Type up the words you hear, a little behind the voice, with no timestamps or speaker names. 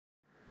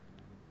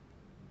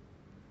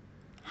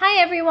Hi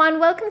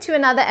everyone, welcome to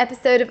another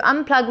episode of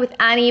Unplug with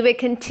Annie. We're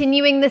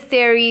continuing the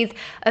series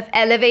of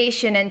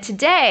elevation, and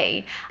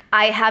today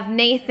I have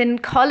Nathan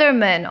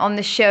Collerman on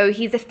the show.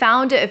 He's a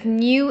founder of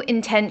New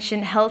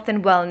Intention Health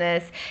and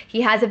Wellness.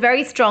 He has a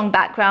very strong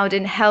background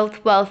in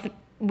health,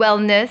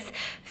 wellness,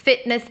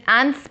 fitness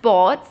and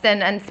sports,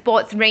 and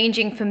sports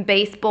ranging from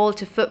baseball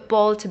to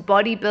football to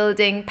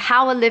bodybuilding,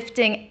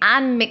 powerlifting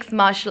and mixed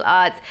martial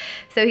arts.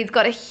 So he's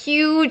got a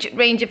huge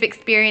range of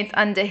experience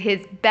under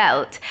his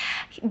belt.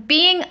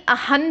 Being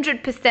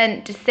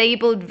 100%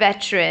 disabled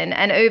veteran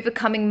and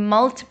overcoming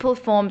multiple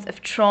forms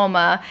of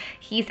trauma,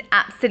 he's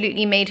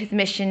absolutely made his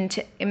mission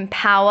to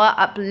empower,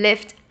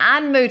 uplift,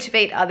 and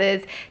motivate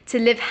others to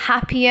live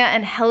happier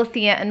and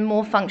healthier and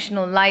more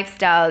functional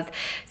lifestyles.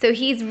 So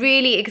he's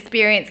really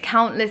experienced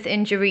countless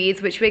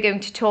injuries, which we're going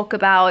to talk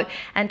about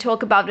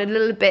a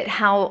little bit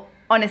how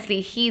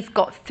honestly he's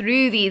got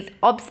through these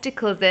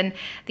obstacles and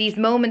these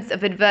moments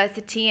of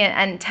adversity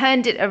and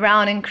turned it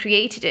around and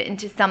created it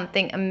into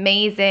something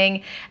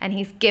amazing. And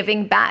he's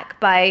giving back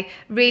by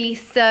really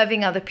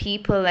serving other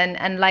people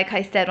and like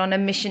I said, on a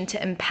mission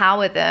to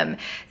empower them.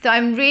 So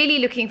I'm really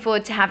looking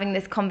forward to having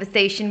this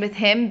conversation with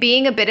him,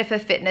 being a bit of a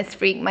fitness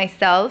freak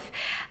myself.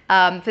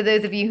 For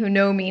those of you who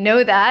know me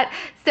know that.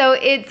 So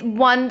it's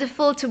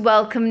wonderful to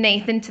welcome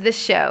Nathan to the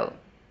show.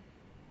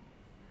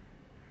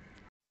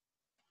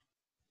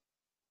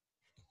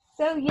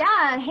 So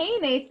yeah, hey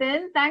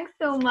Nathan, thanks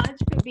so much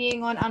for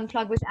being on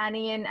Unplug with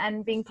Annie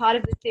and being part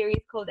of the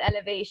series called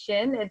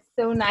Elevation. It's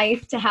so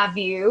nice to have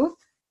you.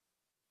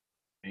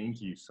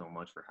 Thank you so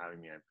much for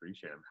having me. I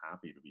appreciate it. I'm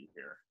happy to be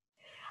here.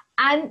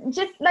 And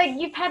just like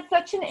you've had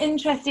such an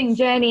interesting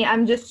journey,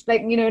 I'm just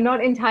like,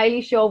 not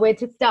entirely sure where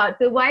to start.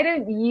 So why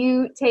don't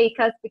you take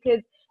us?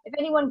 Because if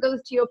anyone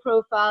goes to your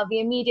profile,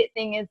 the immediate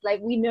thing is like,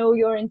 we know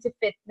you're into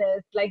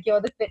fitness, like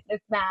you're the fitness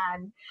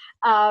man.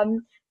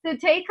 So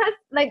take us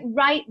like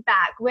right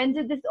back. When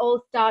did this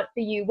all start for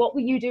you? What were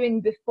you doing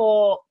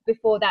before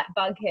that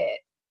bug hit?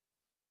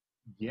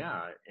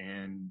 Yeah,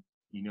 and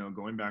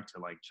going back to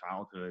like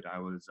childhood, I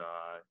was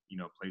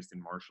placed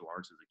in martial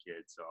arts as a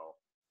kid. So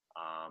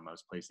I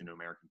was placed into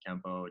American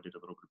Kempo. I did a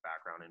little bit of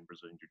background in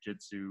Brazilian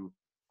Jiu-Jitsu.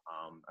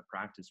 I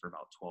practiced for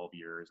about 12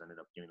 years. Ended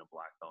up getting a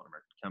black belt in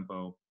American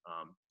Kempo.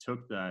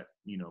 Took that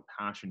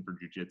passion for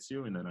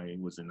Jiu-Jitsu, and then I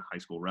was in high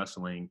school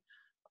wrestling,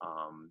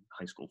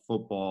 high school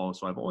football.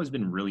 So I've always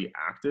been really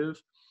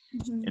active.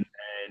 Mhm.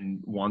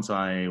 And once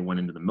I went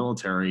into the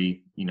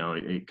military,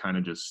 it kind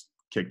of just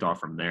kicked off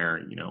from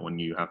there. When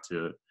you have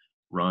to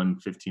run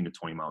 15 to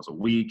 20 miles a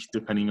week,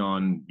 depending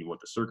on what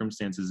the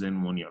circumstances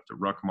in, when you have to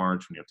ruck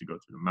march, when you have to go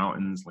through the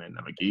mountains, land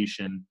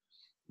navigation,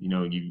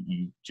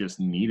 you just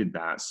needed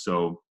that.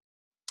 So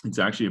it's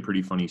actually a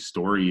pretty funny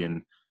story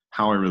and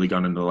how I really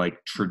got into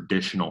like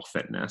traditional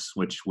fitness,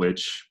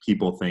 which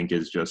people think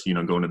is just,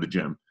 going to the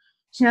gym.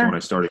 So Yeah. when I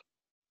started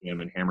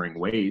gym and hammering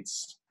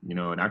weights,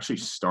 it actually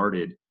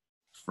started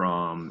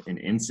from an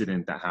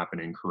incident that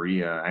happened in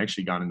Korea. I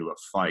actually got into a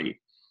fight.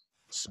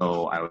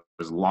 So I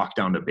was locked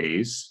down to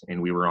base, and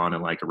we were on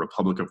like a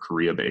Republic of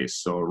Korea base,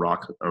 so a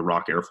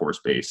ROK Air Force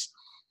base.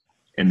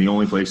 And the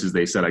only places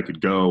they said I could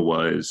go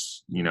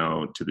was,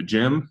 to the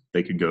gym.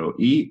 They could go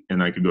eat,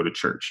 and I could go to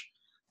church.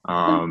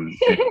 And,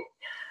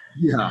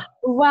 yeah, and I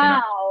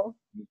Wow.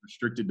 was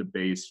restricted to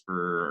base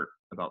for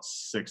about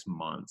 6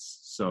 months.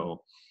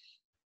 So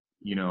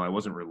I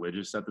wasn't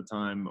religious at the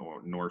time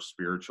or nor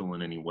spiritual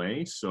in any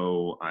way.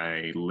 So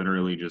I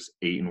literally just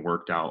ate and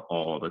worked out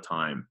all the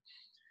time.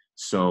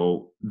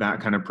 So that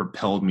kind of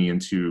propelled me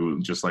into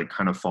just like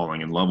kind of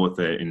falling in love with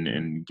it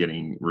and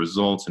getting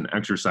results and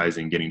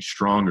exercising, getting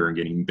stronger and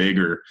getting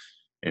bigger.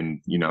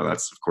 And,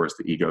 that's of course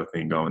the ego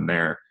thing going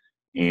there.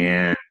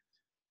 And,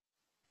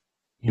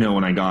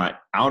 when I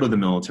got out of the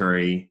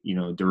military,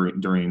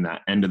 during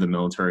that end of the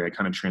military, I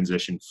kind of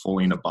transitioned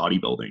fully into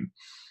bodybuilding.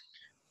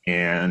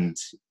 And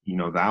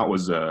that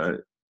was a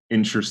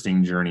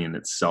interesting journey in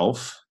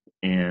itself,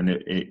 and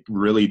it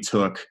really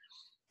took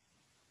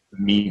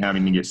me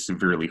having to get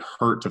severely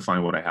hurt to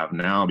find what I have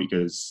now,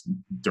 because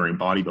during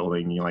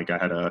bodybuilding, like I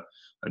had a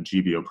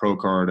GBO pro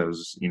card. I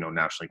was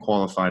nationally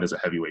qualified as a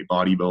heavyweight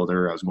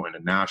bodybuilder. I was going to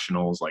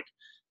nationals. Like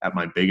at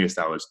my biggest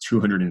I was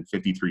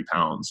 253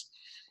 pounds,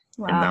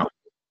 and that Wow. was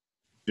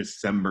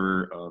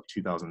December of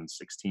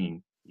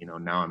 2016.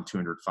 Now I'm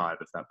 205,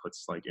 if that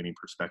puts like any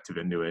perspective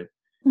into it.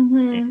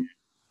 Hmm.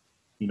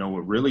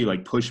 What really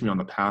like pushed me on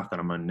the path that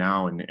I'm on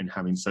now, and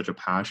having such a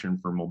passion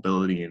for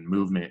mobility and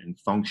movement and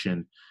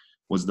function,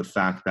 was the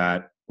fact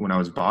that when I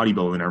was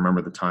bodybuilding, I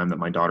remember the time that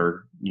my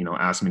daughter,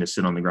 asked me to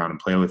sit on the ground and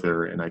play with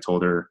her. And I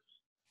told her,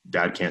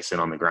 Dad can't sit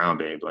on the ground,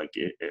 babe. Like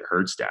it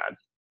hurts, Dad,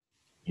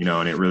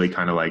 and it really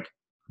kind of like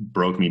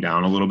broke me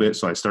down a little bit.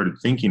 So I started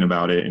thinking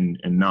about it, and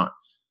not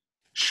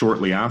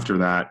shortly after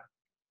that,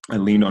 I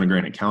leaned on a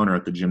granite counter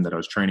at the gym that I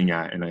was training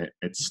at, and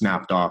it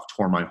snapped off,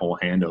 tore my whole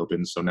hand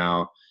open. So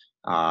now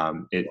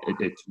it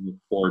tore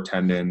 4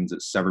 tendons,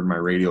 it severed my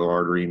radial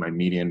artery, my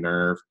median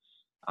nerve.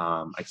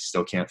 I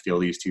still can't feel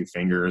these two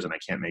fingers, and I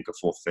can't make a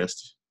full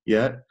fist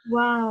yet.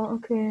 Wow.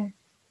 Okay.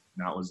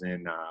 That was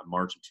in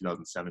March of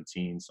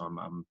 2017. So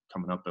I'm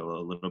coming up a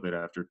little bit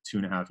after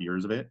 2.5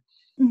 years of it.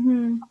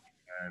 Mm-hmm.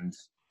 And,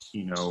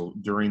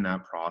 during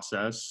that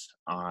process,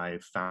 I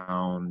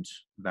found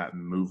that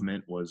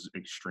movement was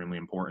extremely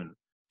important,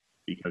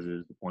 because it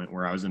was the point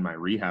where I was in my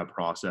rehab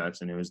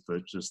process, and it was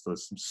just the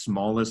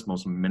smallest,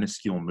 most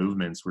minuscule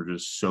movements were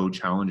just so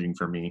challenging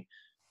for me.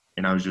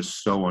 And I was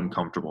just so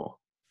uncomfortable.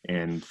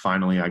 And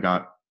finally I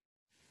got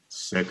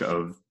sick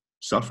of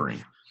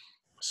suffering.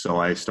 So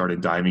I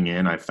started diving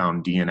in. I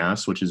found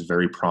DNS, which is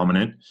very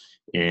prominent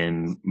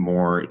in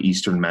more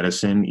Eastern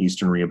medicine,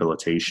 Eastern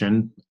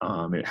rehabilitation.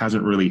 It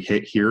hasn't really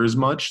hit here as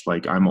much.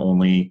 Like, I'm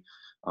only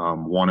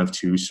one of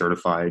 2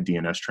 certified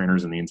DNS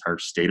trainers in the entire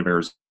state of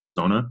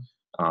Arizona.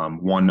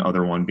 One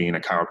other one being a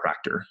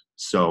chiropractor.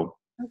 So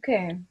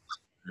Okay.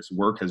 this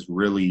work has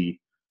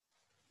really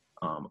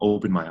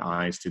opened my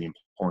eyes to the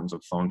importance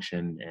of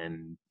function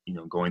and,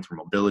 going through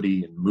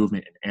mobility and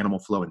movement and animal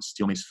flow and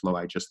stillness flow.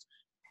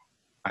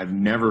 I've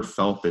never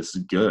felt this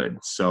good.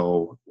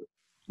 So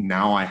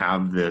now I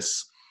have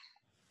this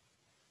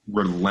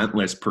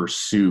relentless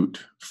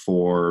pursuit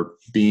for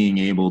being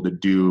able to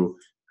do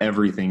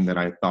everything that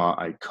I thought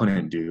I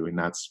couldn't do. And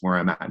that's where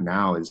I'm at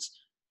now, is,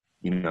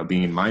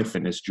 being in my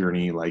fitness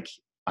journey. Like,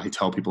 I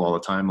tell people all the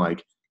time,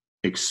 like,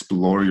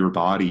 explore your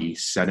body,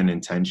 set an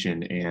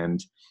intention,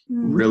 and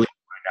really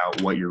find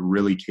out what you're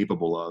really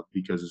capable of,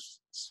 because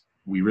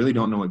we really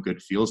don't know what good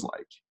feels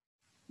like.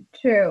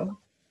 True.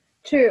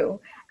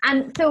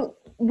 And so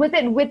was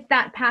it with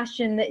that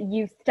passion that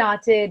you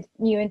started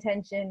New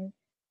Intention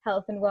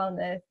Health and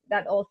Wellness,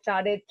 that all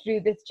started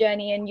through this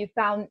journey, and you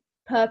found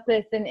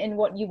purpose in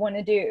what you want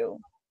to do?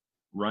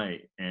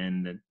 Right.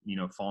 And,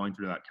 falling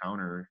through that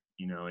counter,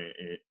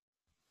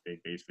 they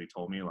basically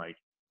told me, like,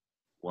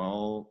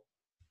 well,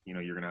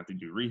 you're going to have to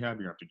do rehab.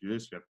 You're going to have to do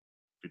this. You have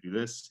to do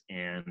this.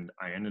 And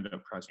I ended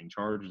up pressing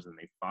charges, and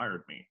they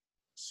fired me.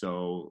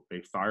 So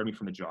they fired me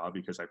from the job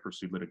because I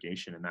pursued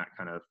litigation, and that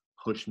kind of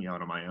pushed me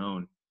out on my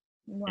own.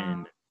 Wow.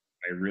 And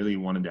I really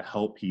wanted to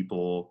help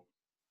people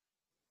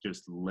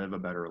just live a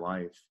better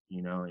life,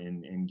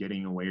 and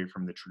getting away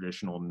from the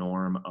traditional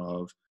norm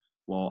of,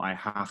 well, I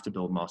have to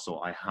build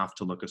muscle. I have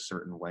to look a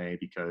certain way,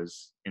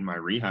 because in my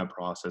rehab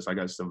process, I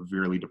got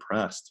severely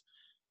depressed.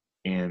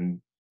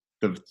 And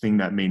the thing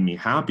that made me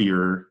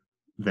happier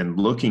than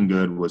looking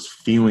good was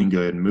feeling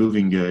good,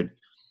 moving good,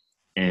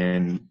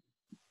 and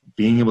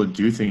being able to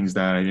do things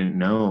that I didn't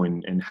know,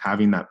 and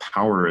having that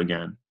power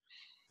again,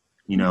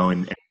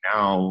 and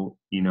now,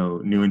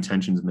 New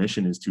Intention's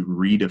mission is to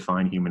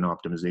redefine human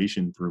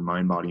optimization through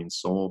mind, body, and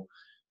soul.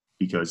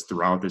 Because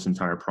throughout this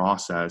entire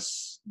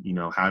process,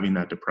 having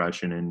that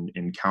depression and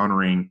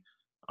encountering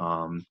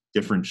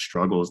different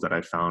struggles that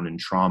I found in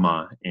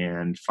trauma,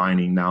 and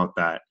finding out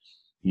that,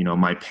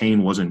 my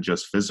pain wasn't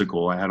just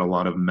physical. I had a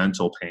lot of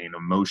mental pain,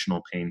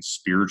 emotional pain,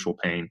 spiritual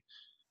pain.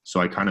 So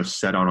I kind of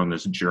set out on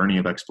this journey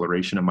of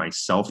exploration of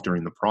myself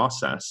during the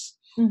process.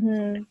 Mm-hmm.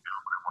 And what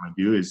I want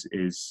to do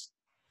is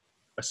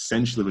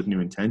essentially, with New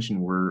Intention,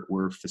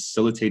 we're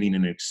facilitating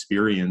an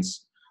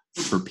experience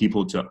for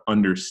people to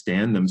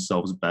understand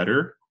themselves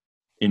better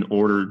in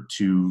order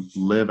to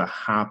live a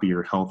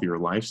happier, healthier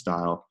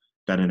lifestyle,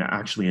 that it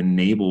actually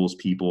enables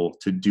people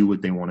to do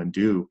what they want to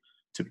do,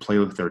 to play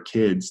with their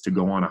kids, to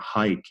go on a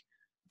hike,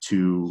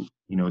 to,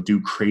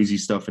 do crazy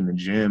stuff in the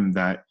gym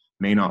that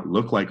may not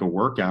look like a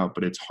workout,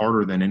 but it's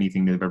harder than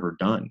anything they've ever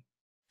done.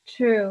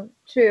 True.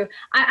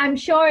 I'm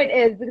sure it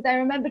is, because I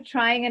remember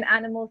trying an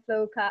animal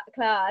flow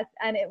class,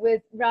 and it was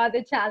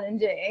rather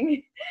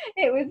challenging.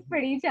 It was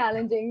pretty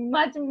challenging,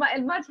 much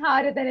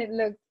harder than it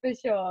looks, for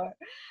sure.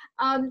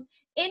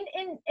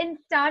 In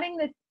starting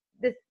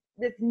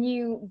this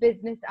new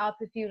business up,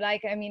 if you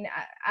like, I mean,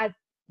 as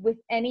with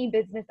any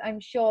business, I'm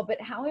sure, but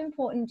how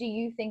important do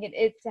you think it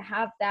is to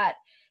have that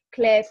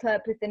clear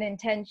purpose and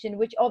intention,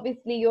 which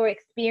obviously your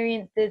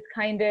experiences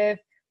kind of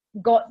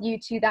got you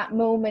to that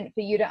moment for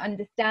you to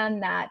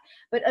understand that?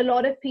 But a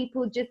lot of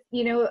people just,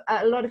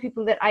 a lot of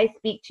people that I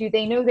speak to,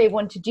 they know they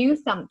want to do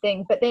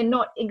something, but they're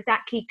not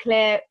exactly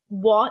clear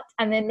what,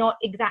 and they're not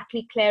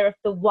exactly clear of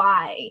the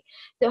why.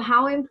 So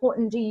how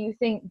important do you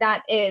think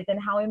that is, and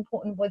how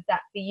important was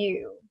that for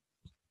you?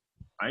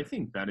 I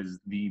think that is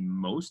the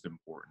most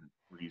important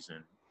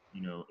reason, is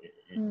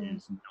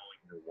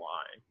knowing your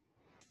why.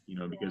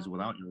 Because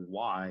without your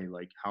why,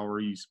 like, how are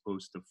you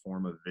supposed to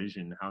form a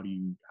vision? How do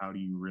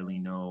you really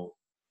know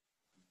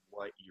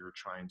what you're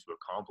trying to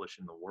accomplish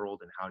in the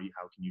world, and how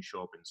can you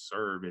show up and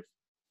serve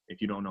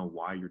if you don't know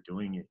why you're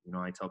doing it?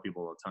 I tell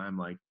people all the time,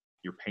 like,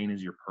 your pain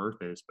is your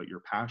purpose, but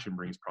your passion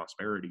brings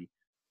prosperity.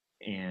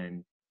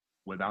 And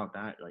without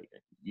that, like,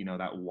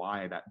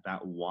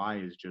 that why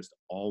is just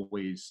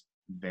always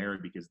there,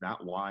 because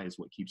that why is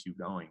what keeps you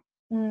going.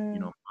 My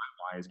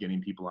why is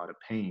getting people out of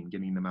pain,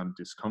 getting them out of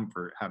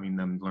discomfort, having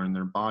them learn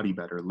their body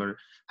better,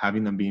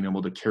 having them being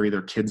able to carry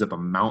their kids up a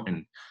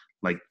mountain.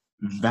 Like,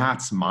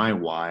 that's my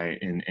why.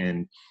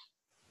 And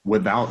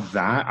without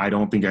that, I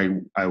don't think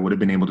I would have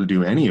been able to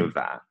do any of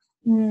that.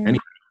 I'd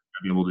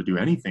be able to do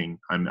anything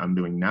I'm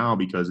doing now,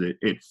 because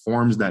it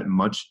forms that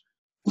much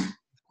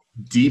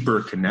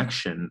deeper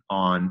connection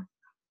on,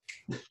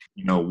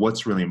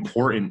 what's really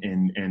important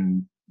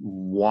and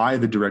why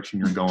the direction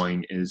you're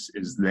going is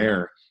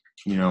there,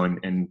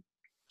 and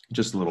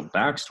just a little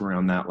backstory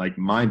on that. Like,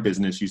 my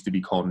business used to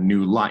be called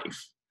New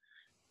Life,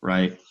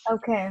 right?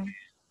 Okay.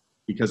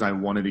 Because I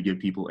wanted to give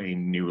people a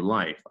new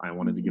life. I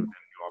wanted to give them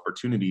new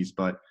opportunities,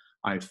 but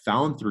I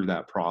found through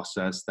that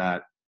process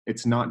that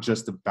it's not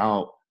just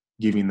about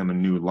giving them a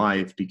new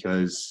life,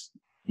 because,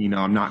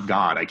 I'm not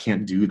God. I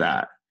can't do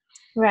that.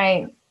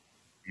 Right.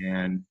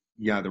 And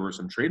yeah, there were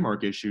some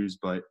trademark issues,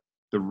 but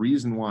the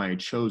reason why I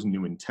chose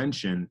New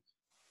Intention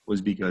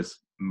was because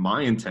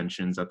my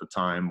intentions at the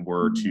time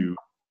were to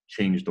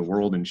change the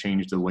world and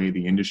change the way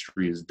the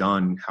industry is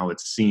done, how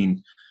it's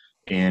seen,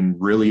 and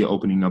really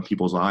opening up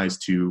people's eyes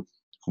to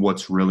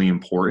what's really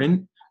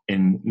important,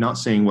 and not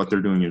saying what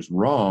they're doing is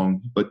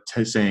wrong, but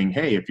saying,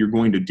 hey, if you're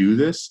going to do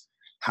this,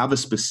 have a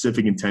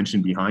specific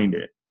intention behind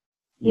it.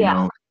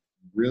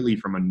 Really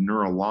from a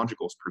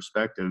neurological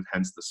perspective,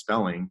 hence the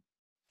spelling,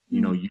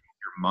 you put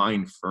your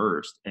mind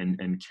first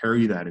and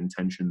carry that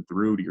intention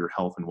through to your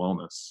health and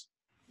wellness.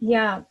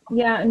 Yeah,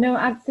 no,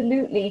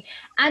 absolutely.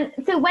 And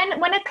so when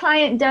a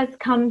client does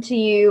come to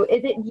you,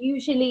 is it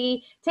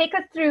usually, take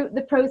us through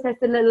the process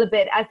a little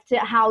bit as to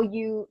how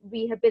you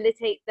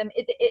rehabilitate them?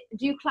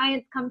 Do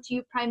clients come to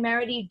you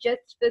primarily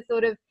just for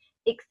sort of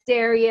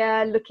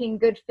exterior looking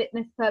good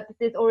fitness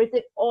purposes, or is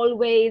it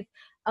always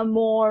a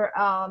more,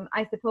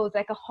 I suppose,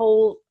 like a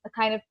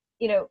kind of,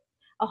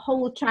 a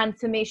whole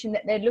transformation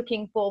that they're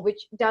looking for,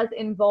 which does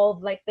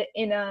involve like the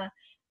inner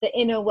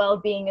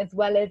well-being as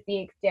well as the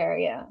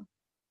exterior?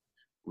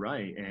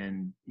 Right.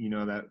 And,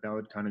 that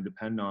would kind of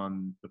depend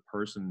on the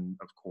person,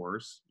 of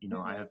course.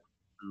 I have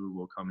people who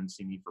will come and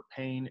see me for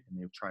pain,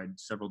 and they've tried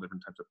several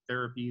different types of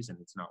therapies and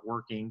it's not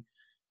working.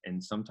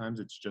 And sometimes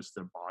it's just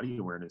a body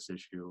awareness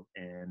issue.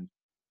 And,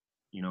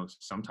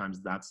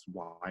 sometimes that's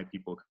why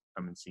people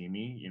come and see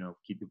me.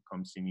 People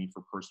come see me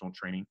for personal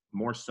training,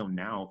 more so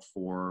now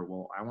for,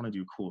 well, I want to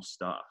do cool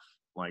stuff.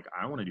 Like,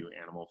 I want to do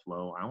animal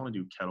flow. I want to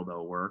do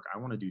kettlebell work. I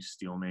want to do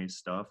steel mace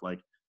stuff. Like,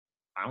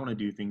 I want to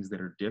do things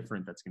that are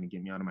different, that's going to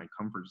get me out of my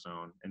comfort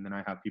zone. And then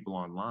I have people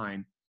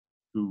online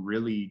who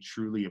really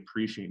truly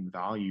appreciate and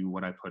value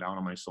what I put out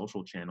on my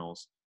social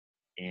channels,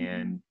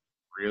 and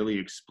really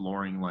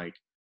exploring like,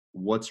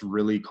 what's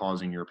really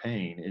causing your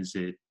pain? Is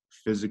it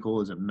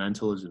physical? Is it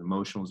mental? Is it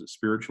emotional? Is it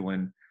spiritual?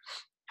 And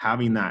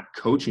having that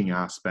coaching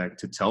aspect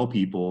to tell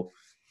people,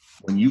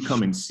 when you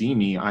come and see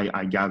me,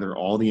 I gather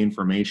all the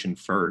information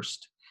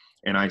first,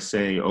 and I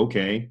say,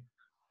 okay,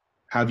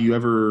 have you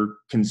ever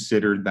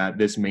considered that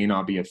this may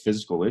not be a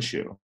physical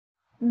issue?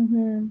 When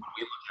we look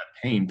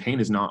at pain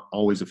is not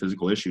always a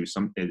physical issue.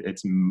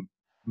 It's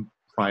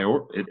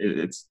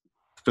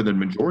for the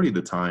majority of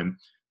the time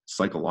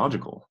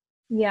psychological.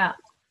 Yeah.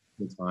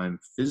 The time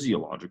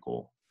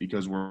physiological,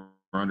 because we're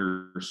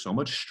under so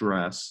much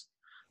stress.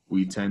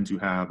 We tend to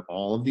have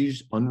all of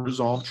these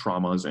unresolved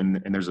traumas,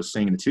 and there's a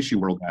saying in the tissue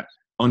world that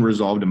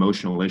unresolved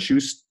emotional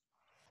issues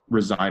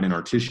reside in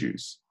our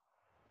tissues.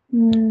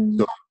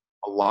 So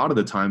a lot of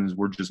the times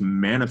we're just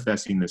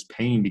manifesting this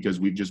pain because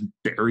we've just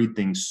buried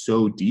things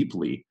so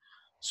deeply.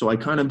 So I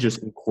kind of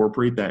just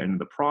incorporate that into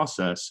the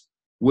process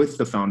with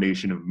the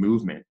foundation of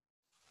movement.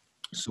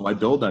 So I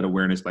build that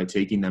awareness by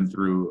taking them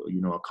through,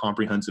 a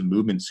comprehensive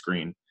movement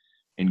screen,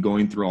 and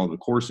going through all the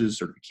courses,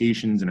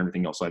 certifications, and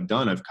everything else I've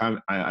done.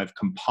 I've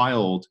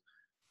compiled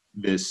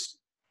this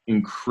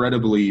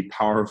incredibly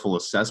powerful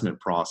assessment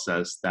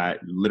process that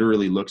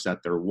literally looks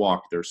at their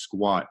walk, their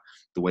squat,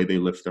 the way they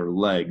lift their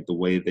leg, the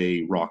way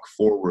they rock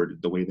forward,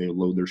 the way they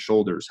load their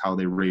shoulders, how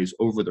they raise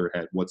over their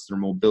head, what's their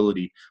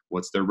mobility,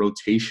 what's their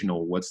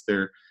rotational, what's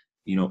their,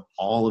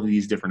 all of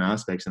these different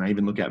aspects. And I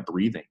even look at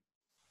breathing,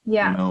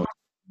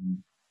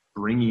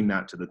 bringing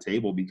that to the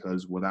table,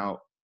 because without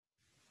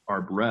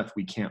our breath,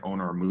 we can't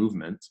own our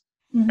movement.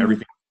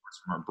 Everything comes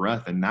from our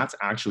breath. And that's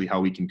actually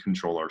how we can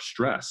control our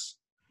stress.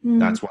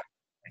 That's why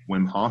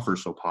Wim Hof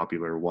is so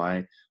popular,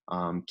 why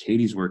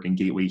Katie's work in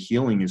Gateway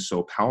Healing is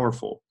so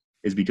powerful,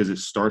 is because it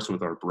starts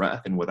with our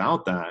breath. And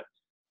without that,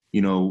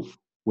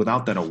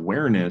 without that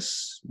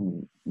awareness,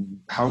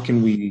 how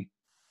can we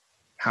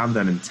have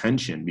that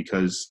intention?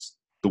 Because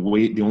the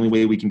only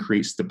way we can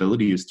create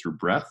stability is through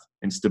breath,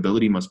 and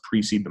stability must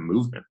precede the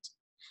movement.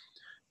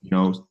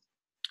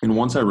 And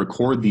once I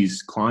record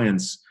these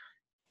clients,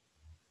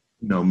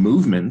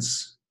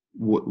 movements,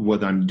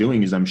 what I'm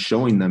doing is I'm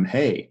showing them,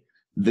 hey,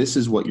 this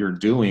is what you're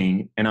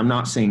doing. And I'm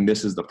not saying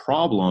this is the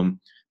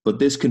problem, but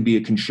this could be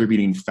a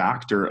contributing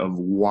factor of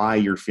why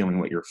you're feeling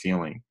what you're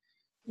feeling.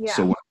 Yeah.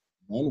 So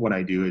what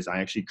I do is I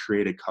actually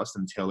create a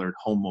custom tailored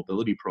home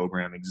mobility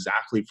program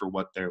exactly for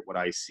what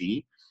I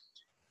see.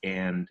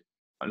 And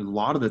a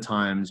lot of the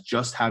times,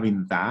 just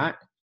having that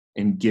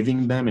and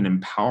giving them and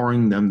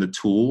empowering them the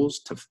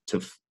tools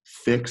to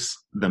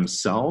fix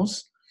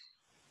themselves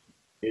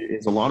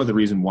is a lot of the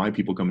reason why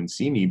people come and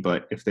see me.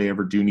 But if they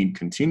ever do need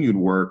continued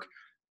work,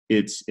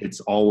 it's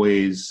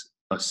always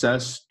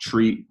assess,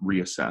 treat,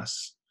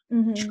 reassess.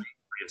 Treat,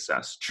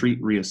 reassess,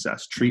 treat,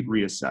 reassess, treat,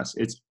 reassess.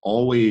 It's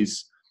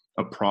always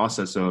a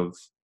process of,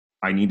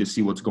 I need to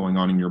see what's going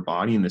on in your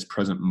body in this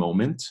present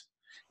moment.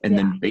 And Yeah.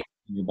 then based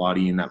on your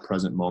body in that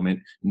present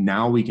moment,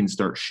 now we can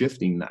start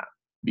shifting that.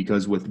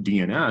 Because with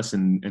DNS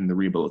and the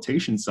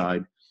rehabilitation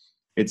side,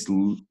 it's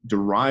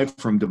derived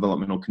from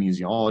developmental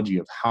kinesiology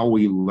of how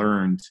we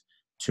learned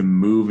to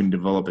move and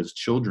develop as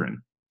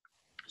children.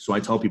 So I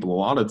tell people a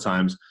lot of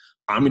times,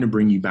 I'm going to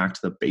bring you back to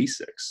the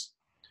basics.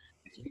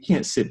 If you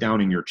can't sit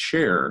down in your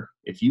chair,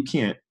 if you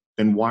can't,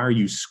 then why are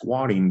you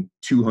squatting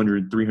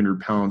 200,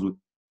 300 pounds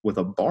with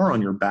a bar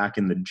on your back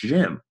in the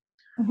gym?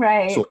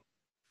 Right. So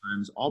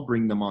sometimes I'll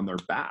bring them on their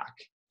back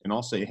and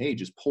I'll say, hey,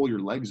 just pull your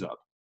legs up.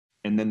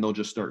 And then they'll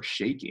just start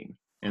shaking.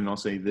 And I'll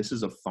say, this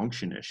is a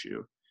function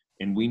issue.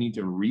 And we need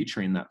to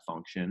retrain that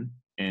function.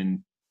 And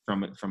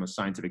from a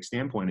scientific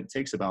standpoint, it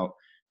takes about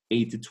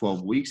 8 to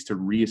 12 weeks to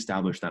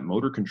reestablish that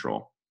motor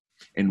control.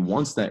 And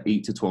once that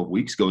 8 to 12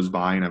 weeks goes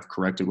by and I've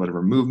corrected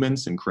whatever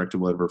movements and corrected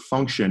whatever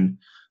function,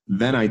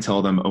 then I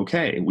tell them,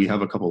 okay, we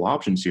have a couple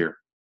options here.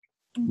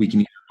 We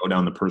can either go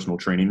down the personal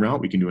training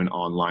route, we can do an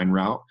online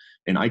route,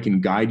 and I can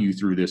guide you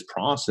through this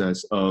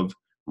process of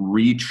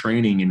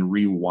retraining and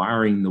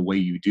rewiring the way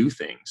you do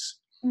things.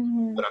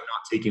 Mm-hmm. But I'm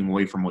not taking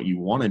away from what you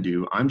want to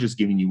do. I'm just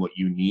giving you what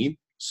you need,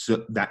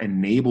 so that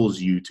enables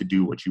you to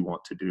do what you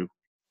want to do.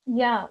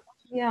 Yeah.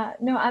 Yeah,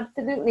 no,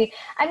 absolutely.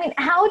 I mean,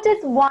 how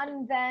does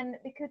one then,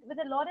 because with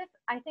a lot of,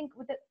 I think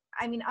with it,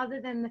 I mean,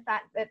 other than the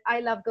fact that I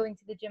love going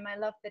to the gym, I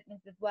love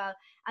fitness as well.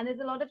 And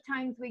there's a lot of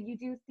times where you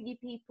do see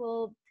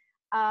people,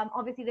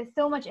 obviously there's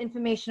so much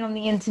information on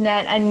the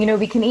internet, and, you know,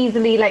 we can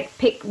easily like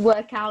pick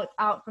workouts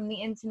out from the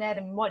internet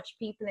and watch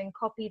people and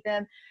copy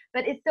them.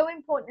 But it's so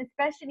important,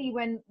 especially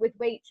when with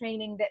weight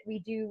training, that we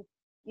do,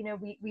 you know,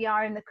 we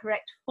are in the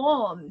correct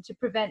form to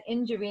prevent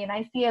injury. And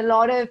I see a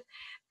lot of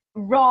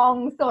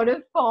wrong sort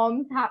of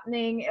forms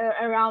happening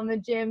around the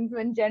gyms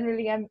when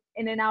generally I'm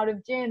in and out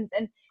of gyms,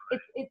 and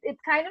it's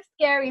kind of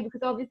scary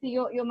because obviously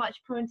you're much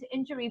prone to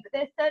injury, but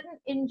there's certain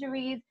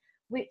injuries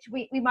which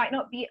we might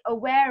not be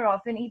aware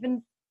of, and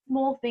even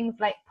small things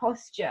like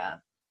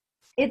posture.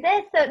 Is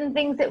there certain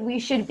things that we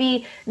should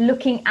be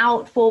looking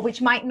out for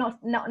which might not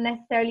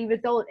necessarily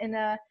result in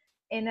a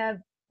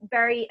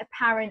very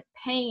apparent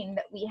pain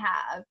that we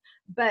have,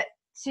 but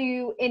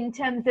to, in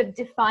terms of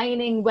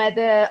defining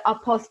whether our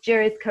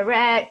posture is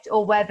correct,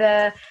 or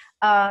whether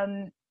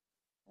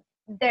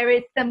there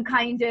is some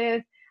kind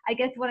of, I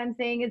guess what I'm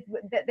saying is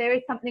that there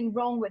is something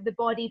wrong with the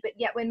body, but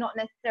yet we're not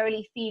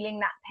necessarily feeling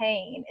that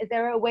pain. Is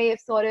there a way of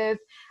sort of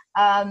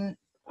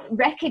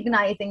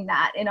recognizing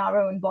that in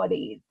our own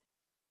bodies?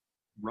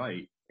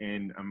 Right.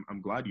 And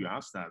I'm glad you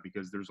asked that,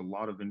 because there's a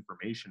lot of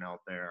information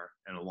out there,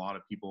 and a lot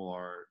of people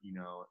are, you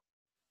know,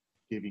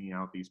 giving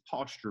out these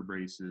posture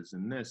braces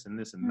and this and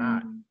this and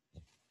that.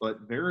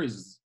 But there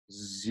is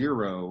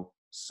zero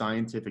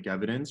scientific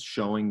evidence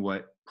showing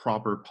what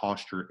proper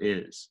posture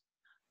is,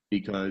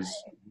 because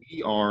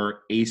we are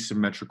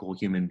asymmetrical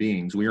human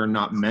beings. We are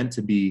not meant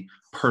to be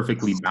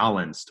perfectly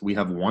balanced. We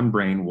have one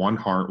brain, one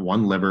heart,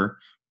 one liver,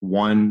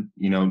 one,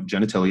 you know,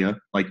 genitalia.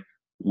 Like,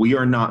 we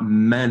are not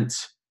meant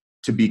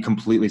to be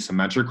completely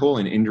symmetrical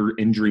and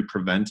injury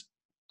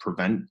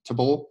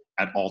preventable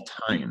at all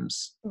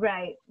times.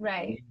 Right. We're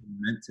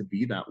meant to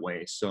be that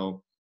way.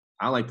 So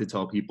I like to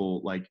tell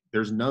people, like,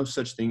 there's no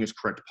such thing as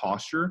correct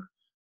posture,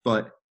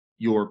 but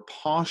your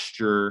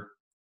posture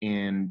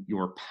and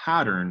your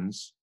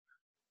patterns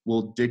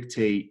will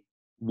dictate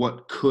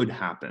what could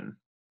happen.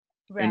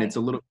 Right. And it's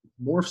a little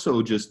more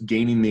so just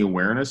gaining the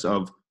awareness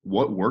of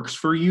what works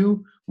for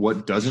you,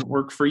 what doesn't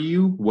work for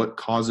you, what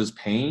causes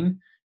pain,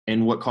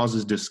 and what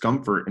causes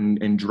discomfort,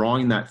 and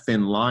drawing that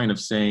thin line of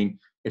saying,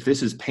 if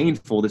this is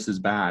painful, this is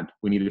bad.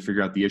 We need to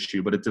figure out the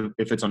issue. But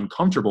if it's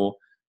uncomfortable,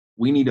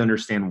 we need to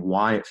understand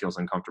why it feels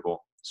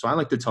uncomfortable. So I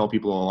like to tell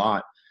people a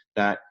lot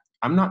that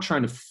I'm not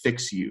trying to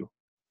fix you.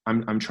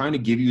 I'm trying to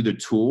give you the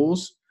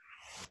tools,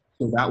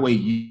 so that way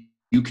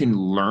you can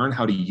learn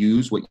how to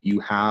use what you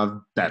have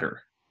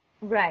better.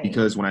 Right.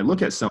 Because when I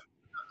look at someone,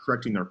 I'm not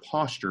correcting their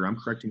posture, I'm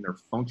correcting their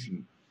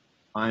function.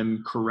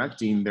 I'm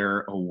correcting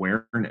their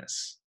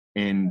awareness.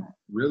 And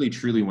really,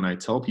 truly, when I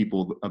tell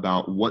people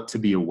about what to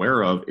be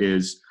aware of,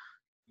 is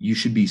you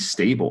should be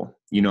stable.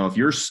 You know, if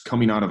you're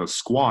coming out of a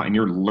squat and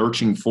you're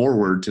lurching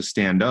forward to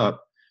stand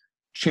up,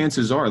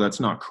 chances are that's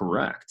not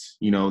correct.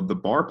 You know, the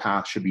bar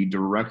path should be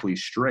directly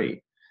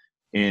straight.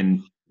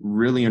 And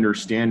really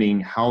understanding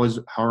how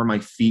are my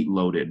feet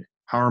loaded?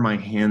 How are my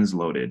hands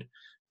loaded?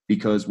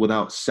 Because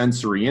without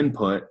sensory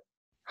input,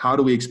 how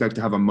do we expect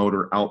to have a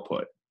motor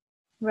output?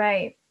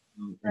 Right.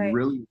 And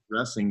really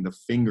addressing the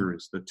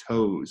fingers, the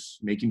toes,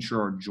 making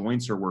sure our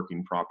joints are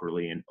working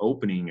properly, and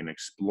opening and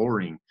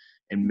exploring,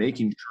 and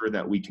making sure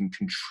that we can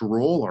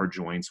control our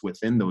joints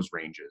within those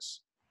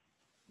ranges.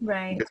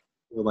 Right. Because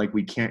I feel like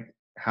we can't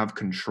have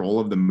control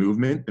of the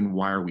movement, then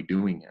why are we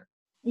doing it?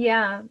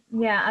 Yeah,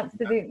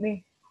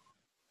 absolutely.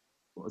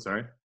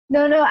 Sorry?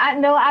 No,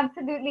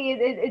 absolutely.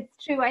 It's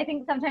true. I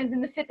think sometimes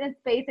in the fitness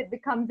space, it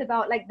becomes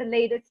about like the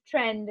latest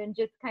trend and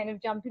just kind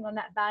of jumping on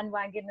that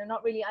bandwagon and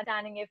not really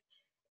understanding if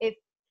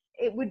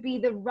it would be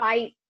the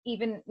right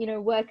even,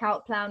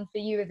 workout plan for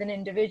you as an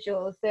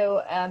individual.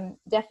 So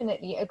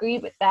definitely agree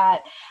with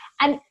that.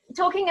 And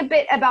talking a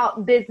bit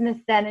about business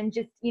then, and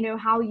just,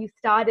 how you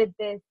started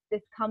this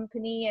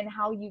company and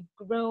how you've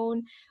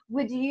grown,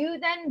 would you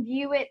then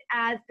view it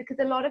as, because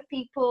a lot of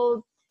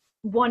people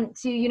want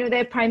to,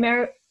 their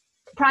primary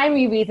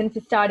reason for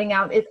starting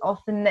out is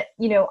often that,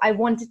 I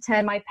want to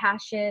turn my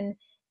passion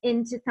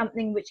into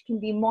something which can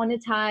be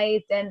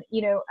monetized and,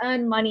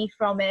 earn money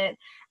from it,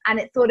 and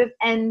it sort of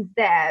ends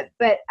there.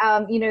 But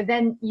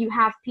then you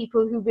have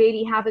people who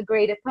really have a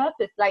greater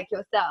purpose, like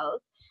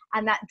yourself,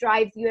 and that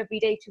drives you every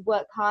day to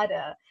work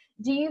harder.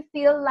 Do you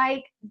feel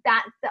like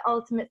that's the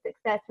ultimate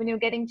success, when you're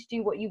getting to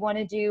do what you want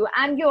to do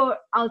and you're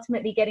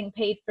ultimately getting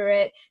paid for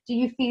it? Do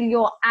you feel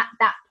you're at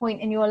that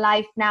point in your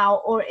life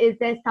now, or is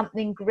there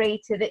something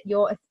greater that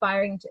you're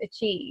aspiring to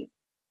achieve?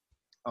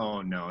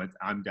 Oh no,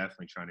 I'm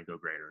definitely trying to go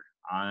greater.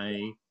 I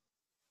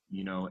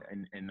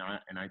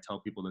tell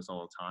people this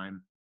all the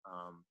time.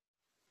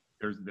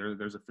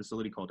 There's a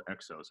facility called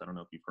Exos. I don't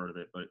know if you've heard of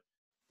it, but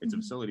it's a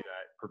facility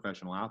that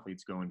professional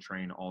athletes go and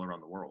train all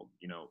around the world.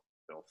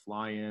 They'll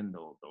fly in,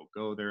 they'll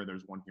go there.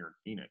 There's one here in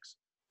Phoenix,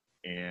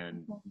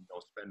 and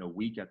they'll spend a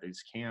week at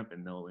this camp,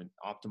 and they'll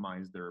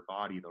optimize their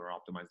body, they'll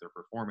optimize their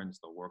performance,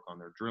 they'll work on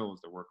their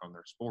drills, they'll work on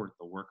their sport,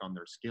 they'll work on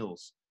their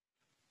skills.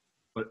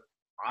 But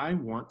I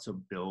want to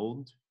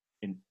build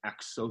an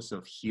exos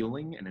of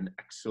healing and an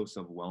exos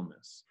of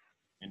wellness,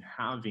 and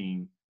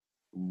having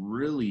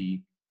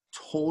really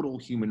total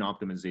human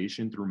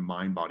optimization through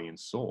mind, body, and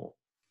soul.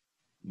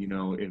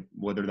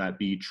 Whether that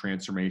be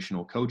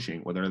transformational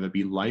coaching, whether that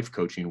be life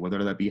coaching,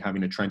 whether that be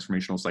having a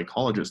transformational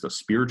psychologist, a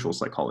spiritual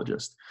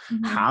psychologist,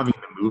 having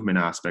the movement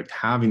aspect,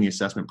 having the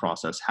assessment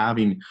process,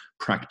 having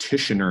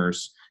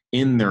practitioners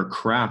in their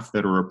craft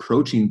that are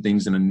approaching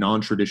things in a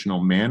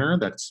non-traditional manner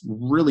that's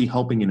really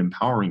helping and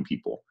empowering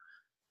people,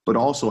 but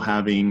also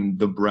having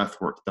the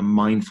breath work, the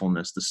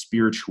mindfulness, the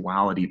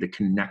spirituality, the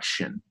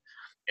connection,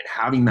 and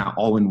having that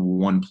all in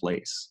one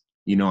place.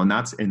 And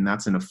that's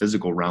in a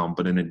physical realm.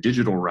 But in a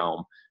digital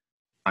realm,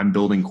 I'm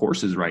building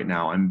courses right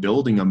now. I'm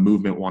building a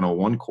Movement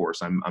 101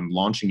 course. I'm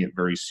launching it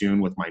very soon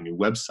with my new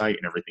website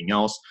and everything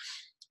else.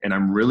 And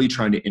I'm really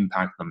trying to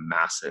impact the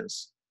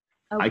masses.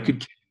 Okay. I could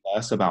care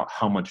less about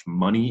how much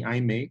money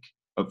I make,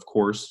 of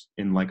course.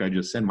 And like I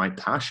just said, my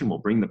passion will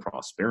bring the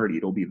prosperity.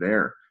 It'll be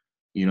there.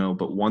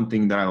 But one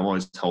thing that I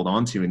always held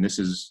on to, and this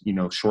is,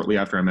 shortly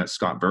after I met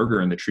Scott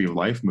Berger in the Tree of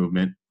Life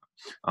movement,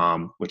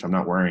 which I'm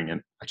not wearing,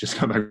 and I just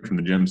got back from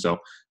the gym, so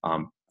I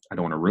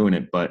don't want to ruin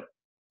it. But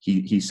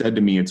he said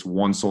to me, it's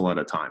one soul at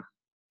a time.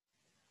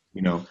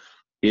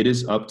 It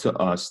is up to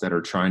us that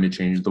are trying to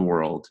change the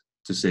world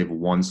to save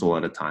one soul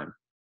at a time.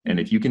 And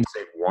if you can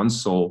save one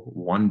soul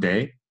one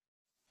day,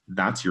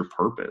 that's your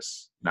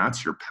purpose.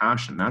 That's your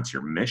passion. That's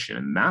your mission.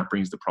 And that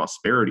brings the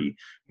prosperity,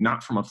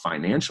 not from a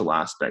financial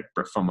aspect,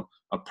 but from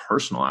a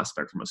personal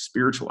aspect, from a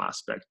spiritual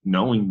aspect,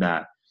 knowing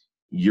that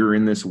you're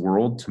in this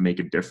world to make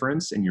a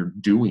difference and you're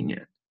doing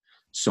it.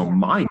 So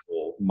my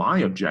goal, my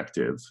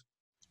objective,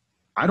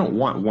 I don't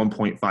want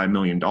 $1.5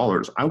 million.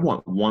 I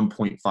want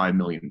 1.5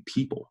 million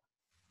people.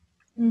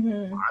 I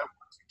want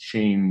to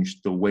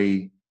change the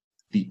way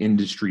the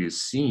industry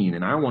is seen.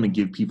 And I want to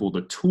give people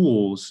the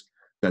tools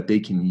that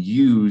they can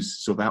use,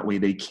 so that way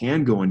they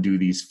can go and do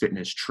these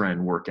fitness trend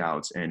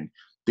workouts and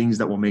things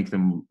that will make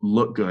them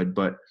look good.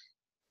 But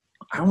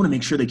I want to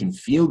make sure they can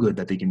feel good,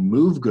 that they can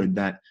move good,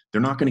 that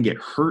they're not going to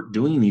get hurt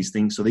doing these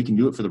things, so they can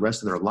do it for the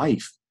rest of their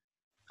life.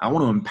 I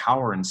want to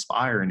empower,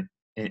 inspire,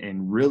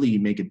 and really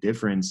make a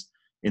difference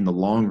in the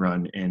long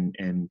run,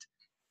 and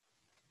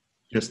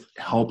just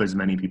help as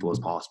many people as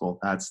possible.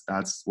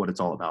 That's what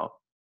it's all about.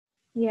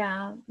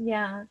 Yeah,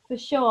 for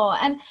sure.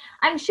 And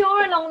I'm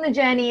sure along the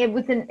journey,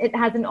 it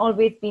hasn't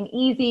always been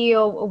easy,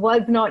 or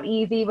was not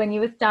easy when you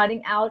were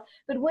starting out.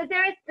 But was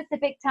there a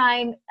specific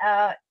time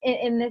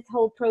in this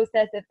whole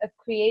process of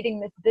creating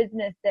this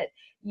business that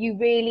you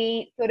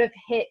really sort of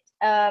hit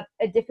a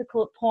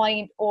difficult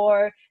point,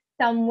 or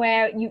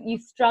somewhere you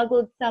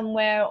struggled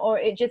somewhere, or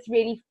it just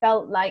really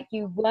felt like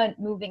you weren't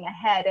moving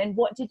ahead? And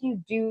what did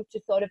you do to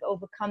sort of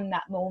overcome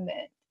that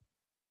moment?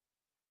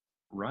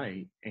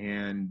 Right.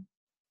 And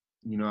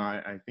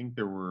I think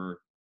there were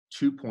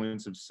 2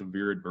 points of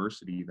severe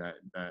adversity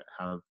that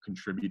have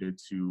contributed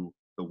to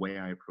the way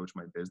I approach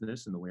my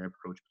business and the way I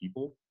approach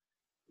people.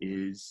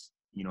 Is,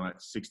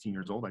 at 16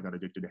 years old, I got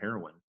addicted to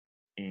heroin,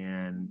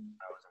 and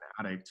I was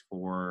an addict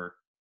for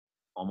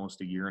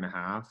almost a year and a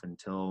half,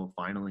 until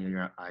finally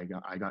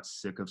I got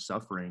sick of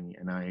suffering,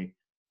 and I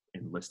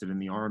enlisted in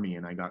the Army,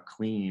 and I got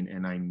clean,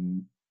 and I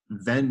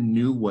then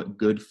knew what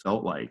good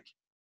felt like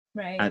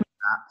at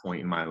that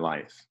point in my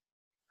life.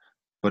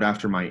 But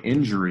after my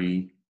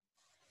injury,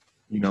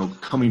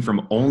 coming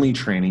from only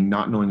training,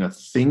 not knowing a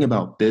thing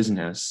about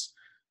business,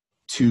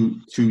 2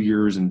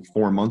 years and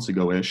 4 months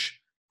ago-ish,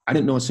 I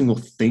didn't know a single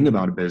thing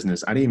about a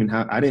business. I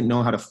didn't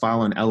know how to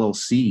file an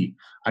LLC.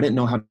 I didn't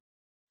know how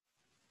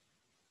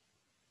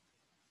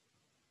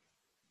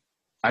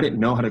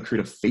to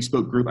create a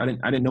Facebook group. I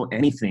didn't know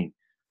anything.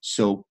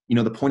 So,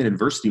 the point of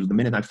adversity was the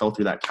minute I fell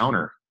through that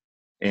counter.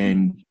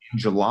 And in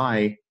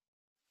July,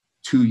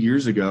 2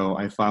 years ago,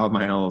 I filed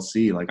my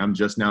LLC. Like, I'm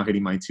just now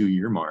hitting my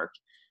 2-year mark.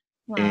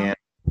 Wow. And,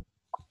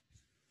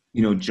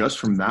 just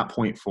from that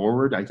point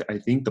forward, I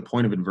think the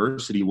point of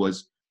adversity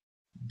was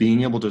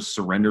being able to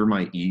surrender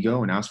my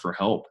ego and ask for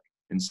help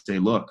and say,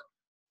 look,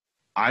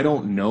 I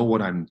don't know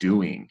what I'm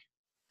doing.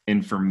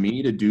 And for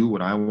me to do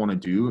what I want to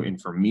do,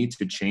 and for me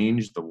to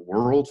change the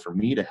world, for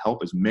me to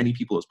help as many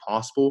people as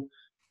possible,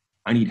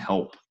 I need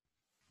help.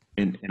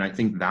 And I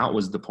think that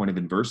was the point of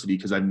adversity,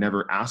 because I've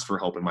never asked for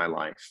help in my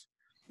life.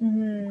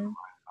 Mm-hmm.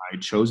 I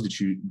chose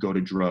to go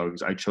to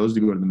drugs. I chose to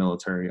go to the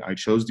military. I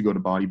chose to go to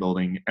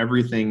bodybuilding.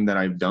 Everything that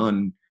I've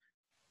done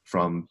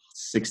from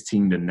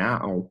 16 to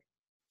now,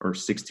 or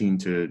 16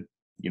 to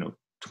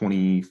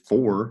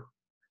 24,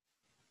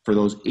 for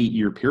those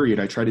 8-year period,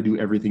 I tried to do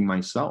everything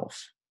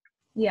myself.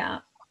 Yeah.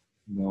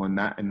 And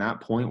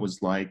that point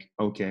was like,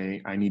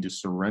 okay, I need to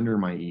surrender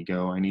my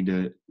ego. I need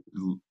to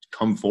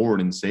come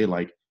forward and say,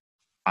 like,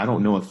 I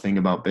don't know a thing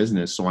about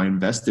business. So I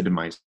invested in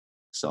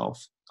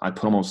myself. I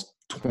put almost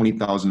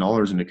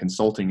 $20,000 into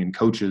consulting and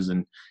coaches,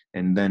 and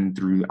then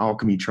through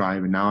Alchemy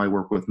Tribe. And now I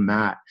work with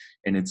Matt,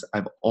 and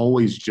I've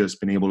always just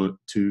been able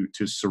to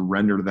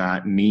surrender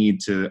that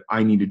need to,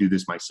 I need to do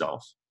this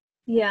myself.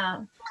 Yeah.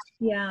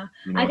 Yeah.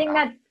 I think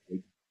that,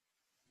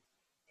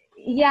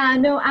 yeah,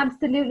 no,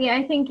 absolutely.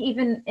 I think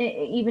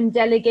even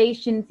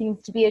delegation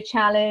seems to be a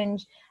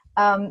challenge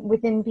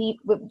within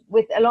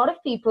with a lot of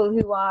people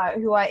who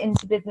are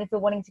into business or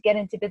wanting to get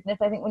into business.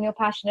 I think when you're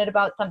passionate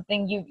about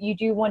something, you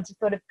do want to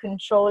sort of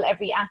control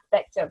every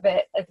aspect of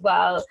it as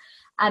well,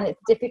 and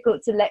it's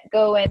difficult to let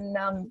go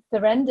and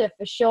surrender,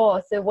 for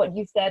sure. So what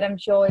you said, I'm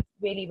sure, is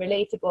really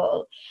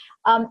relatable.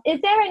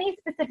 Is there any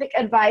specific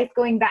advice,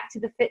 going back to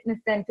the fitness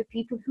then, for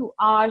people who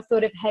are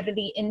sort of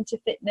heavily into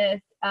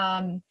fitness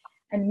and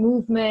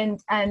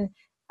movement, and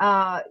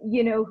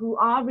who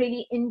are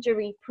really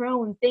injury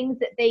prone, things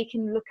that they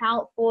can look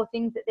out for,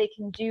 things that they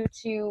can do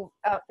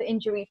for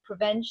injury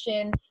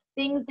prevention,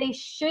 things they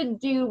should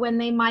do when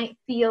they might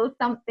feel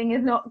something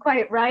is not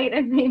quite right,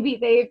 and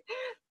maybe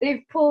they've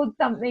pulled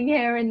something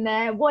here and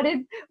there? What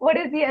is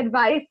the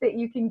advice that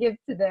you can give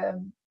to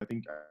them? I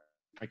think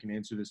I can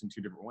answer this in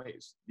two different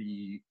ways.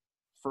 The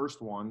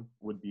first one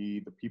would be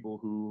the people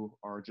who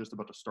are just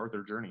about to start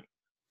their journey.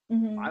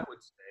 Mm-hmm. I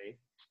would say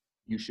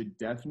you should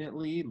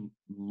definitely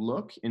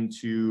look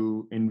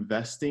into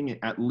investing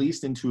at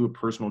least into a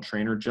personal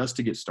trainer, just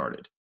to get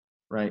started,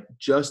 right?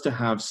 Just to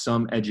have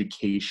some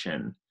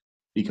education,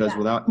 because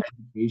without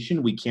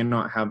education, we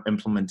cannot have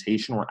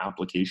implementation or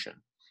application.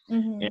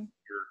 Mm-hmm. And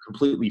you're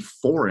completely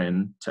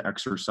foreign to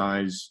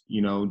exercise,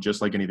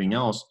 just like anything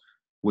else.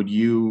 Would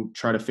you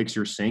try to fix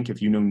your sink if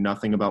you know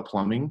nothing about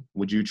plumbing?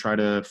 Would you try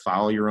to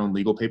file your own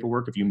legal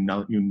paperwork if you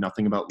knew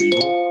nothing about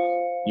legal?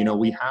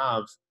 We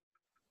have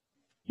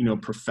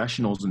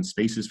professionals in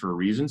spaces for a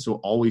reason. So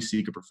always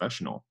seek a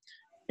professional.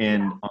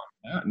 And on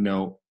that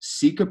note,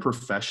 seek a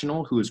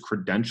professional who is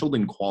credentialed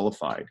and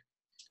qualified.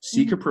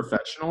 Seek a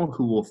professional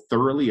who will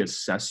thoroughly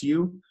assess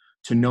you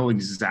to know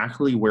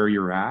exactly where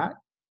you're at.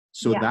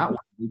 So that way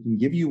they can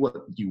give you what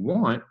you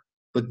want,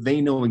 but they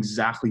know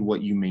exactly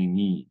what you may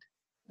need.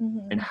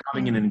 Mm-hmm. And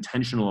having an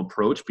intentional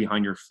approach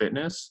behind your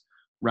fitness,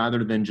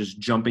 rather than just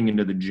jumping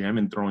into the gym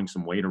and throwing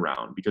some weight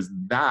around, because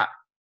that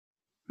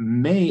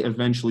may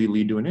eventually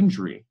lead to an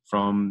injury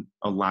from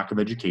a lack of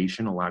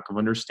education, a lack of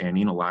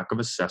understanding, a lack of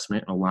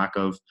assessment, and a lack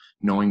of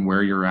knowing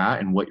where you're at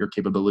and what your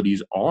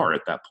capabilities are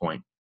at that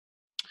point.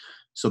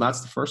 So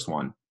that's the first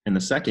one. And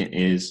the second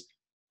is,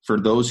 for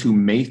those who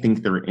may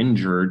think they're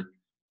injured,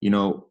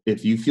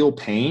 if you feel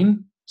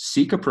pain,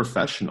 seek a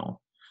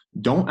professional.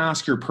 Don't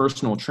ask your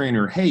personal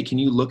trainer, hey, can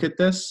you look at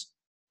this?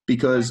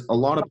 Because a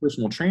lot of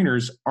personal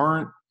trainers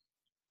aren't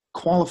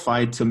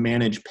qualified to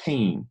manage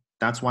pain.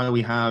 That's why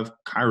we have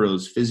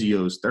chiros,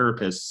 physios,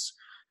 therapists,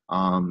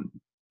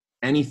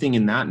 anything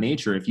in that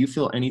nature. If you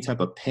feel any type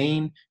of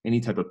pain, any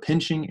type of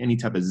pinching, any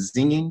type of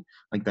zinging,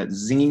 like that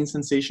zinging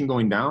sensation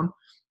going down,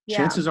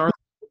 chances are that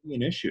will be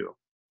an issue.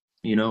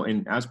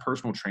 And as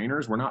personal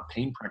trainers, we're not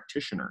pain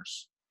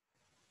practitioners.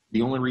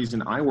 The only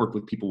reason I work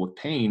with people with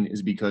pain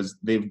is because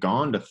they've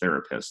gone to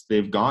therapists.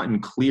 They've gotten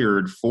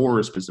cleared for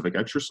a specific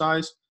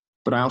exercise,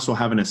 but I also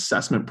have an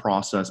assessment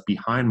process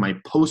behind my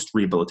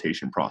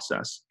post-rehabilitation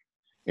process.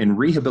 And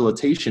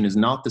rehabilitation is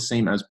not the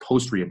same as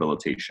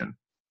post-rehabilitation.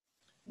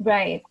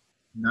 Right.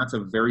 And that's a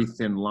very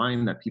thin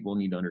line that people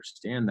need to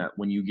understand, that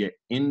when you get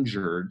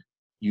injured,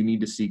 you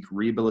need to seek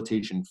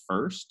rehabilitation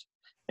first,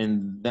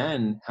 and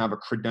then have a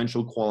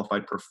credentialed,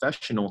 qualified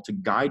professional to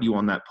guide you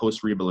on that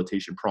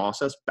post-rehabilitation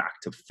process back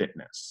to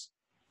fitness.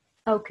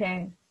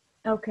 Okay.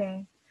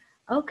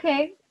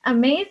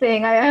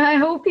 Amazing. I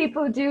hope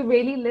people do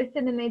really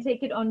listen and they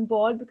take it on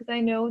board, because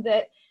I know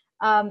that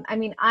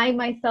I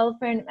myself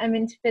am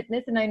into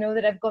fitness, and I know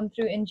that I've gone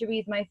through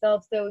injuries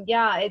myself. So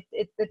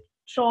it's the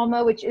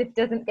trauma, which, if it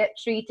doesn't get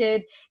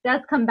treated, does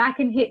come back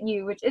and hit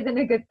you, which isn't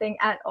a good thing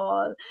at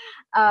all.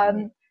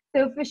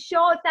 So for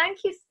sure, thank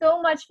you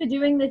so much for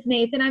doing this,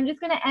 Nathan. I'm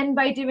just going to end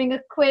by doing a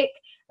quick,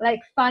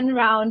 fun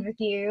round with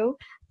you.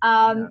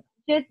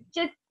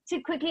 just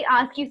to quickly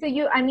ask you, so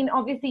I mean,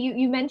 obviously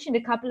you mentioned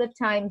a couple of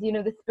times,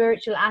 the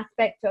spiritual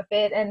aspect of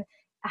it and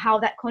how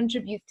that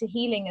contributes to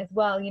healing as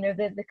well,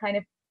 the kind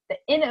of the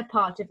inner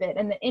part of it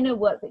and the inner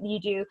work that you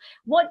do.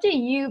 What do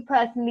you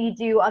personally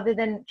do other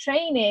than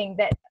training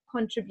that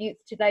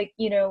contributes to, like,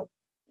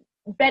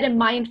 better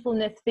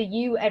mindfulness for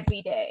you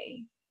every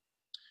day?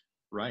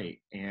 Right.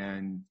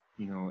 And,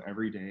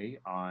 every day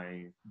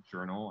I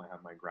journal, I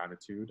have my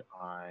gratitude.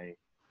 I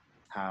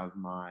have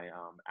my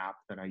app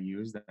that I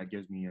use that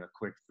gives me a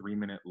quick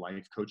 3-minute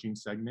life coaching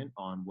segment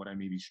on what I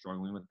may be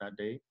struggling with that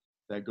day.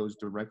 That goes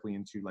directly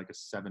into like a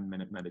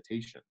 7-minute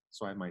meditation.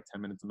 So I have my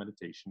 10 minutes of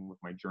meditation with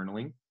my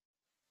journaling.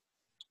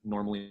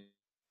 Normally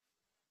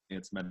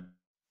it's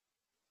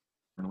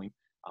journaling.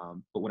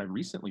 But what I've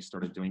recently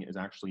started doing is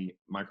actually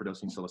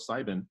microdosing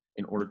psilocybin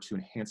in order to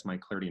enhance my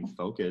clarity and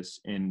focus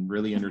and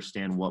really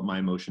understand what my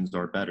emotions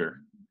are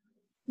better.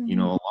 A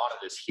lot of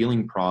this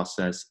healing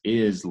process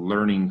is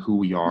learning who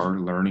we are,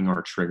 learning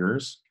our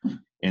triggers,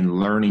 and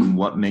learning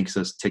what makes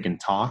us tick and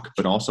talk,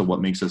 but also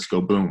what makes us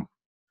go boom.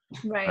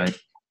 Right.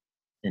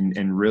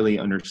 And really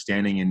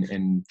understanding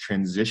and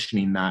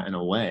transitioning that in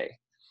a way.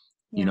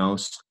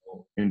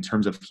 So in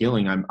terms of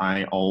healing,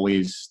 I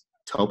always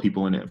tell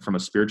people from a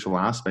spiritual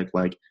aspect,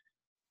 like,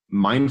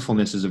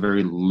 mindfulness is a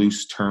very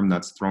loose term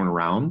that's thrown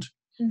around,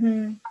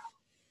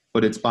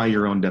 but it's by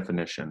your own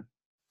definition.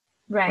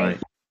 Right.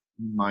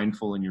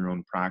 Mindful in your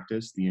own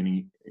practice,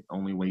 the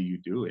only way you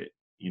do it,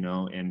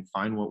 and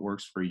find what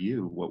works for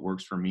you. What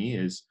works for me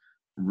is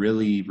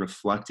really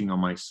reflecting on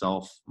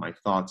myself, my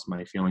thoughts,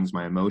 my feelings,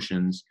 my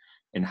emotions,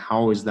 and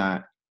how is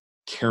that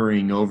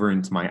carrying over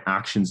into my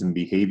actions and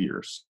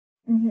behaviors.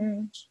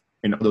 And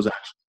those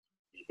actions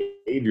and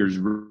behaviors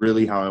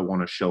really how I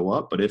want to show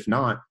up. But if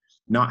not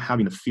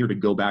having the fear to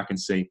go back and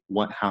say,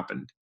 what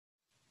happened?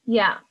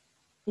 Yeah.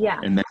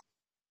 And then,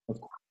 of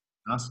course,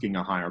 asking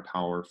a higher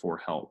power for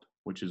help,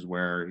 which is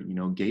where,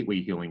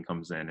 gateway healing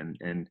comes in.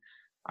 And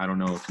I don't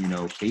know if you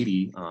know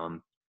Katie,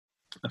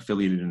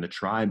 affiliated in the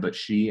tribe, but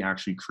she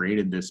actually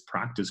created this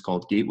practice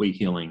called gateway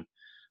healing,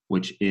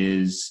 which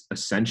is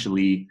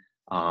essentially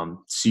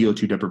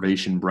CO2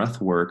 deprivation,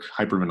 breath work,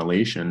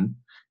 hyperventilation,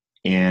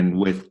 and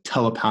with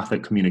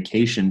telepathic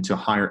communication to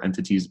higher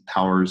entities,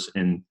 powers,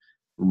 and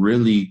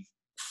really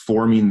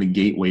forming the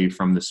gateway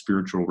from the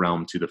spiritual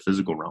realm to the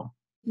physical realm.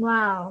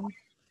 Wow.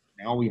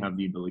 Now we have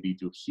the ability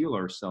to heal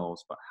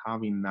ourselves, but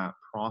having that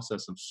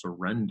process of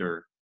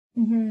surrender,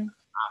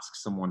 ask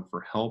someone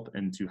for help,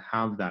 and to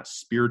have that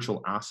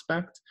spiritual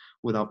aspect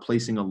without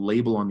placing a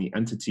label on the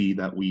entity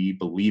that we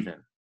believe in.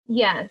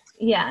 Yes,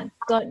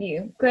 got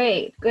you.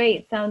 Great,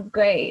 sounds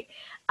great.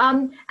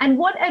 And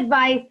what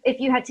advice, if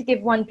you had to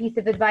give one piece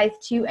of advice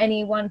to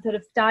anyone sort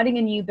of starting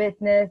a new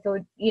business or,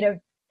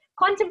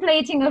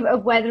 contemplating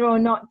of whether or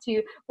not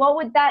to, what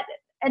would that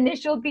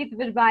initial piece of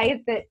advice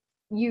that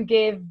you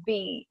give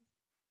be?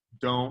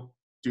 Don't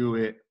do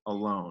it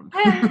alone.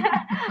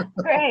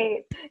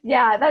 Great.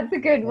 Yeah, that's a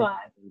good one.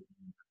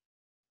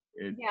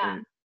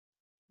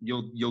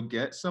 You'll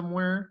get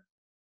somewhere,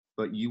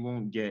 but you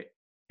won't get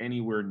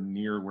anywhere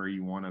near where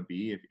you want to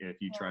be if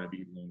you try to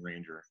be a Lone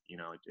Ranger.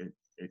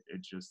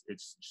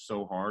 It's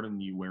so hard,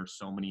 and you wear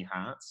so many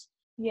hats.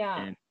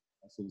 And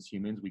as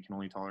humans, we can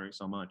only tolerate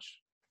so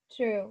much.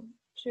 True,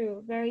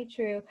 very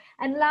true.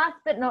 And last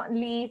but not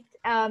least,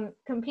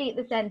 complete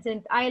the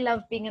sentence. I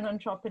love being an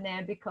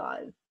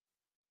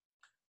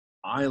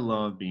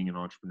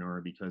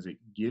entrepreneur because it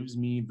gives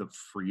me the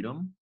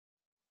freedom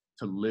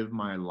to live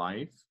my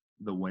life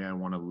the way I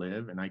want to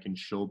live, and I can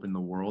show up in the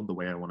world the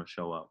way I want to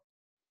show up.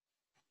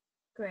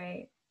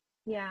 Great.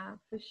 Yeah,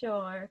 for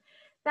sure.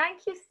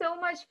 Thank you so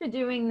much for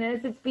doing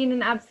this. It's been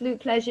an absolute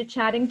pleasure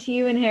chatting to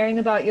you and hearing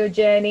about your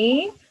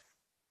journey.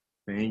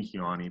 Thank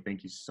you, Ani.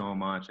 Thank you so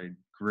much. I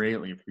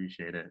greatly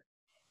appreciate it.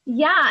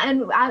 Yeah,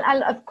 and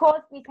I'll of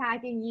course be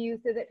tagging you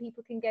so that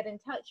people can get in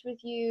touch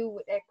with you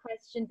with their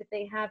questions if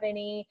they have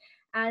any.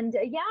 And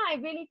I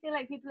really feel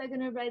like people are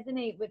going to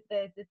resonate with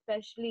this,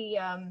 especially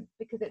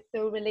because it's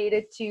so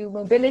related to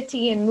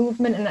mobility and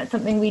movement, and that's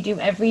something we do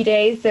every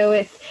day. So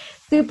it's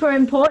super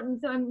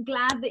important. So I'm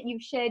glad that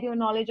you've shared your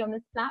knowledge on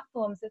this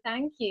platform. So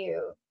thank you.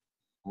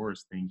 Of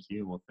course, thank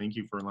you. Well, thank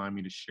you for allowing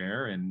me to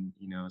share, and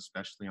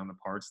especially on the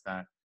parts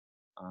that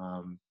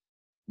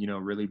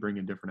really bring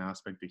a different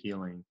aspect to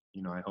healing.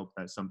 I hope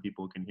that some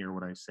people can hear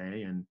what I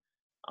say and,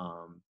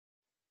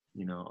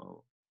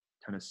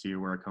 kind of see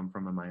where I come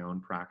from in my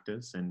own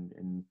practice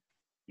and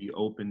be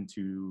open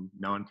to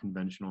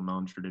non-conventional,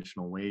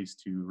 non-traditional ways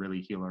to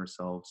really heal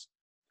ourselves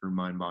through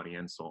mind, body,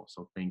 and soul.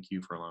 So thank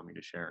you for allowing me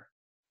to share.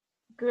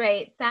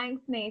 Great.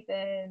 Thanks,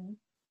 Nathan.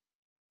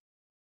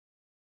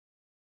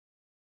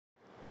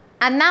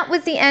 And that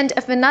was the end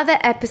of another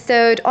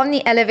episode on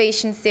the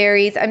Elevation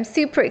series. I'm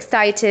super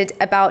excited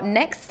about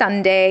next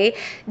Sunday.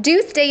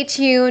 Do stay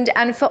tuned.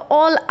 And for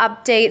all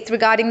updates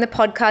regarding the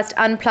podcast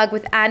Unplug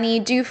with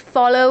Ani, do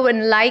follow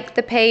and like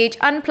the page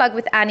Unplug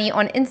with Ani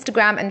on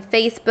Instagram and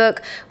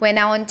Facebook. We're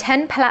now on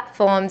 10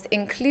 platforms,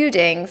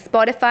 including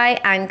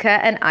Spotify, Anchor,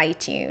 and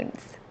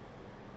iTunes.